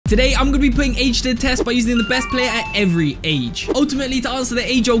Today, I'm going to be putting age to the test by using the best player at every age. Ultimately, to answer the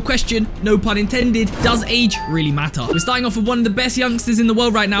age-old question, no pun intended, does age really matter? We're starting off with one of the best youngsters in the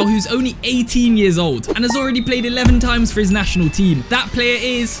world right now who's only 18 years old and has already played 11 times for his national team. That player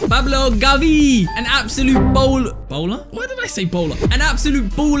is Pablo Gavi, an absolute bowler? Why did I say bowler? An absolute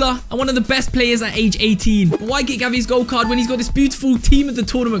baller and one of the best players at age 18. But why get Gavi's gold card when he's got this beautiful team of the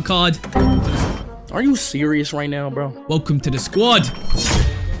tournament card? Are you serious right now, bro? Welcome to the squad.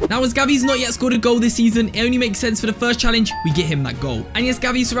 Now, as Gavi's not yet scored a goal this season, it only makes sense for the first challenge we get him that goal. And yes,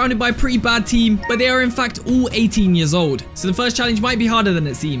 Gavi's surrounded by a pretty bad team, but they are in fact all 18 years old. So the first challenge might be harder than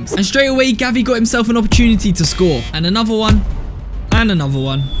it seems. And straight away, Gavi got himself an opportunity to score. And another one. And another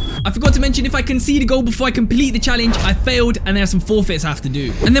one. I forgot to mention, if I concede a goal before I complete the challenge, I failed and there are some forfeits I have to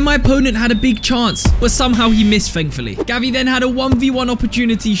do. And then my opponent had a big chance, but somehow he missed, thankfully. Gavi then had a 1v1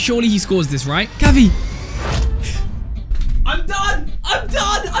 opportunity. Surely he scores this, right? Gavi. I'm done.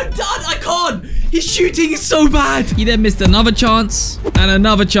 I can't. His shooting is so bad. He then missed another chance and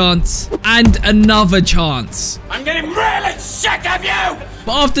another chance and another chance. I'm getting really sick of you.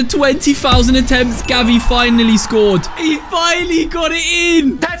 But after 20,000 attempts, Gavi finally scored. He finally got it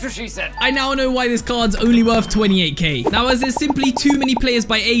in. That's what she said. I now know why this card's only worth 28k. Now, as there's simply too many players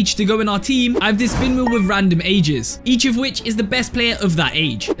by age to go in our team, I have this spin wheel with random ages, each of which is the best player of that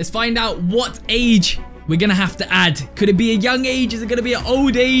age. Let's find out what age we're gonna have to add. Could it be a young age? Is it gonna be an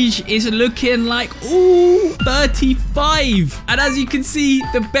old age? It's looking like, ooh, 35. And as you can see,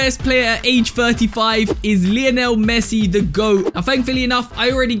 the best player at age 35 is Lionel Messi, the GOAT. Now, thankfully enough,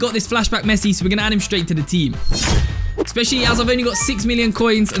 I already got this flashback Messi, so we're gonna add him straight to the team. Especially as I've only got 6 million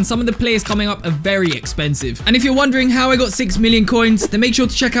coins and some of the players coming up are very expensive. And if you're wondering how I got 6 million coins, then make sure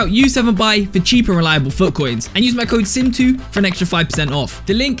to check out U7Buy for cheap and reliable foot coins. And use my code SIM2 for an extra 5% off.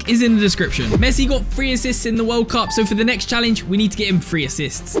 The link is in the description. Messi got 3 assists in the World Cup, so for the next challenge, we need to get him 3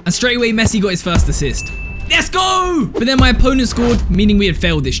 assists. And straight away, Messi got his first assist. Let's go! But then my opponent scored, meaning we had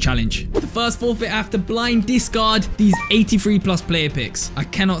failed this challenge. The first forfeit, I have to blind discard these 83 plus player picks. I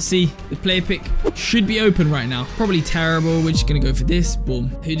cannot see. The player pick should be open right now. Probably terrible. We're just going to go for this. Boom.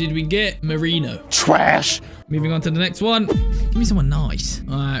 Who did we get? Marino. Trash. Moving on to the next one. Give me someone nice.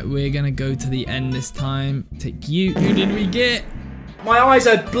 All right, we're going to go to the end this time. Take you. Who did we get? My eyes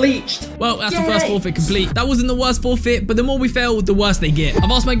are bleached. Well, that's the first forfeit complete. That wasn't the worst forfeit, but the more we fail, the worse they get.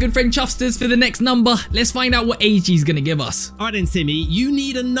 I've asked my good friend Chuffsters for the next number. Let's find out what age he's going to give us. All right then, Simmy, you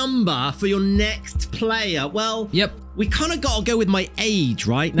need a number for your next player. Well, yep. We kind of got to go with my age,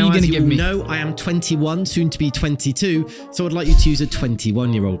 right? Now, You're as gonna you all know, I am 21, soon to be 22, so I'd like you to use a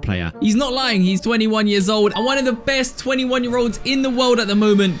 21-year-old player. He's not lying. He's 21 years old, and one of the best 21-year-olds in the world at the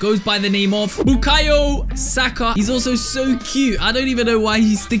moment goes by the name of Bukayo Saka. He's also so cute. I don't even know why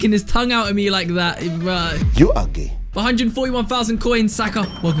he's sticking his tongue out at me like that. You are gay. 141,000 coins, Saka.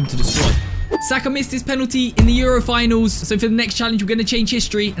 Welcome to the squad. Saka missed his penalty in the Euro finals, so for the next challenge, we're going to change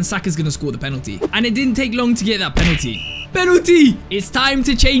history, and Saka's going to score the penalty. And it didn't take long to get that penalty. Penalty! It's time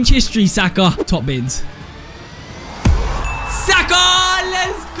to change history, Saka. Top bins. Saka!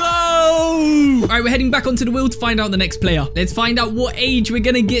 Let's go! All right, we're heading back onto the wheel to find out the next player. Let's find out what age we're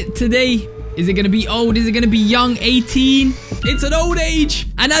going to get today. Is it going to be old? Is it going to be young? 18? It's an old age.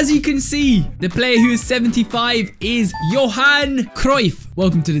 And as you can see, the player who is 75 is Johan Cruyff.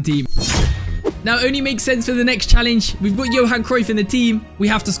 Welcome to the team. Now, it only makes sense for the next challenge. We've got Johan Cruyff in the team. We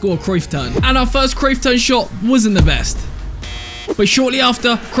have to score a Cruyff turn. And our first Cruyff turn shot wasn't the best. But shortly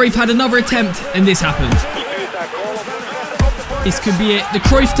after, Cruyff had another attempt, and this happened. This could be it. The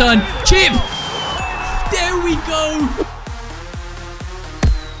Cruyff turn. Chip! There we go!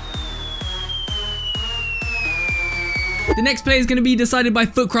 The next player is going to be decided by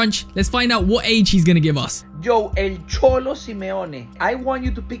futcrunch. Let's find out what age he's going to give us. Yo, El Cholo Simeone. I want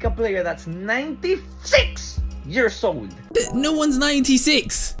you to pick a player that's 96 years old. No one's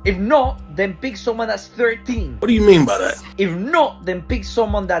 96. If not, then pick someone that's 13. What do you mean by that? If not, then pick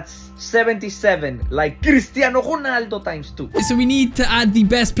someone that's 77, like Cristiano Ronaldo times 2. So we need to add the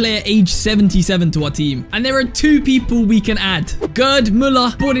best player age 77 to our team. And there are 2 people we can add. Gerd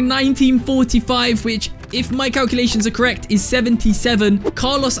Müller, born in 1945, which, if my calculations are correct, is 77.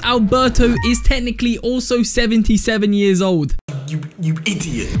 Carlos Alberto is technically also 77 years old. You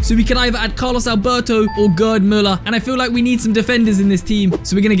idiot. So we can either add Carlos Alberto or Gerd Müller. And I feel like we need some defenders in this team.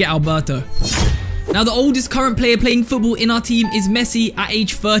 So we're going to get Alberto. Now, the oldest current player playing football in our team is Messi at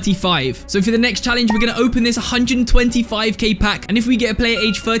age 35. So for the next challenge, we're going to open this 125k pack. And if we get a player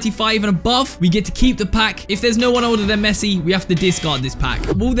age 35 and above, we get to keep the pack. If there's no one older than Messi, we have to discard this pack.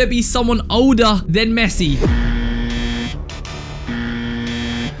 Will there be someone older than Messi?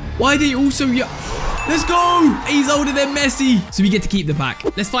 Why are they also young? Let's go. He's older than Messi. So we get to keep the pack.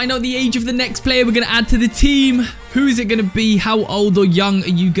 Let's find out the age of the next player we're going to add to the team. Who is it going to be? How old or young are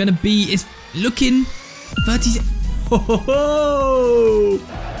you going to be? It's looking 30.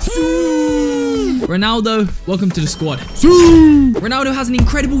 Ronaldo, welcome to the squad. Ronaldo has an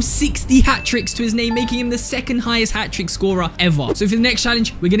incredible 60 hat tricks to his name, making him the second highest hat trick scorer ever. So for the next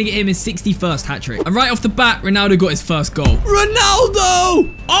challenge, we're going to get him his 61st hat trick. And right off the bat, Ronaldo got his first goal.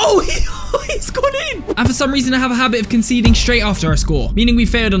 Ronaldo! Oh, he's gone in. And for some reason, I have a habit of conceding straight after I score, meaning we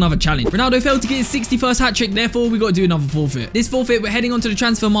failed another challenge. Ronaldo failed to get his 61st hat trick, therefore we got to do another forfeit. This forfeit, we're heading onto the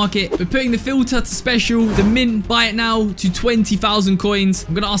transfer market. We're putting the filter to special, the mint, buy it now to 20,000 coins.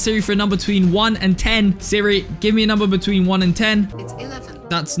 I'm going to ask Siri for a number between 1 and 10. Siri, give me a number between 1 and 10. It's 11.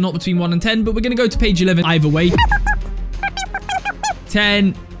 That's not between 1 and 10, but we're going to go to page 11 either way.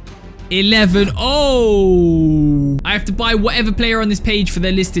 10, 11. Oh, I have to buy whatever player on this page for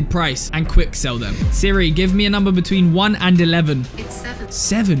their listed price and quick sell them. Siri, give me a number between 1 and 11. It's 7.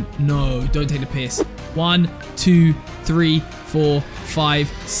 7? No, don't take the piss. 1, 2, 3, 4,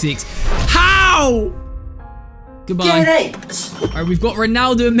 5, 6. How? Goodbye. Alright, we've got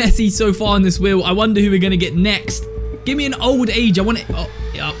Ronaldo and Messi so far on this wheel. I wonder who we're going to get next. Give me an old age. I want it.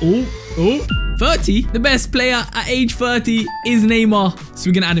 Oh, 30. The best player at age 30 is Neymar. So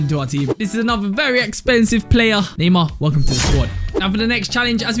we're going to add him to our team. This is another very expensive player. Neymar, welcome to the squad. Now for the next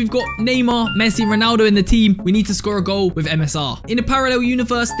challenge, as we've got Neymar, Messi, Ronaldo in the team, we need to score a goal with MSR. In a parallel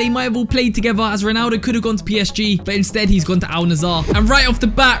universe, they might have all played together, as Ronaldo could have gone to PSG, but instead he's gone to Al Nassr. And right off the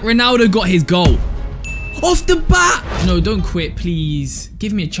bat, Ronaldo got his goal. Off the bat! No, don't quit, please.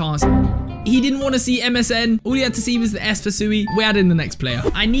 Give me a chance. He didn't want to see MSN. All he had to see was the S for Sui. We're adding the next player.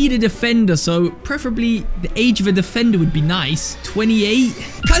 I need a defender, so preferably the age of a defender would be nice. 28.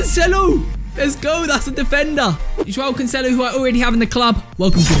 Cancelo! Let's go, that's a defender. Joao Cancelo, who I already have in the club.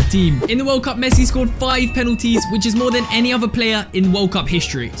 Welcome to the team. In the World Cup, Messi scored 5 penalties, which is more than any other player in World Cup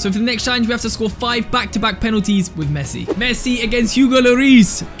history. So for the next challenge, we have to score 5 back-to-back penalties with Messi. Messi against Hugo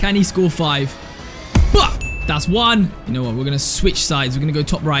Lloris. Can he score 5? But that's 1. You know what? We're going to switch sides. We're going to go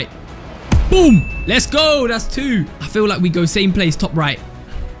top right. Boom. Let's go. That's 2. I feel like we go same place, top right.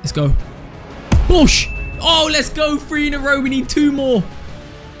 Let's go. Bush. Oh, let's go. 3 in a row. We need 2 more.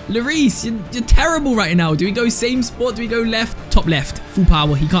 Lloris, you're terrible right now. Do we go same spot? Do we go left? Top left. Full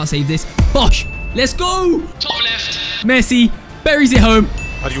power. He can't save this. Bosh. Let's go. Top left. Messi buries it home.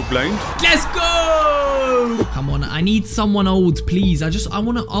 Are you blind? Let's go. Come on. I need someone old, please. I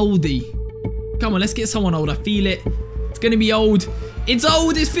want an oldie. Come on, let's get someone old. I feel it. It's going to be old. It's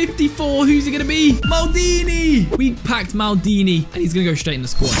old. It's 54. Who's it going to be? Maldini. We packed Maldini, and he's going to go straight in the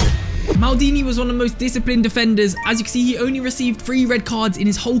squad. Maldini was one of the most disciplined defenders. As you can see, he only received 3 red cards in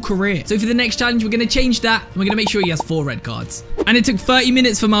his whole career. So for the next challenge, we're going to change that. And we're going to make sure he has 4 red cards. And it took 30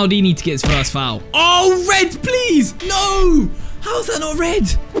 minutes for Maldini to get his first foul. Oh, red, please. No. How's that not red?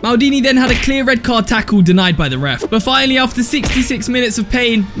 Maldini then had a clear red card tackle denied by the ref. But finally, after 66 minutes of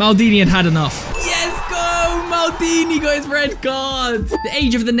pain, Maldini had enough. Yes, go! Maldini got his red card. The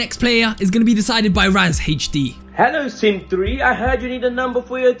age of the next player is going to be decided by razzhd. Hello Sim3, I heard you need a number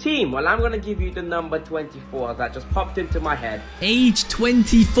for your team. Well, I'm going to give you the number 24. That just popped into my head. Age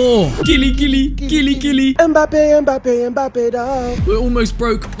 24. Gilly. Mbappe down. We're almost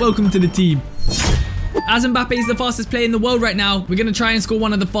broke. Welcome to the team. As Mbappe is the fastest player in the world right now, we're going to try and score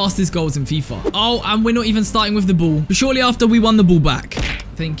one of the fastest goals in FIFA. Oh, and we're not even starting with the ball. But shortly after, we won the ball back.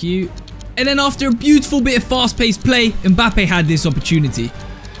 Thank you. And then after a beautiful bit of fast-paced play, Mbappe had this opportunity.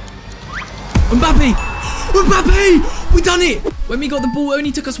 Mbappe! We done it! When we got the ball, it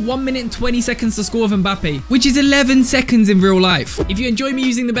only took us 1 minute and 20 seconds to score with Mbappe, which is 11 seconds in real life. If you enjoy me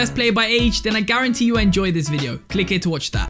using the best player by age, then I guarantee you enjoy this video. Click here to watch that.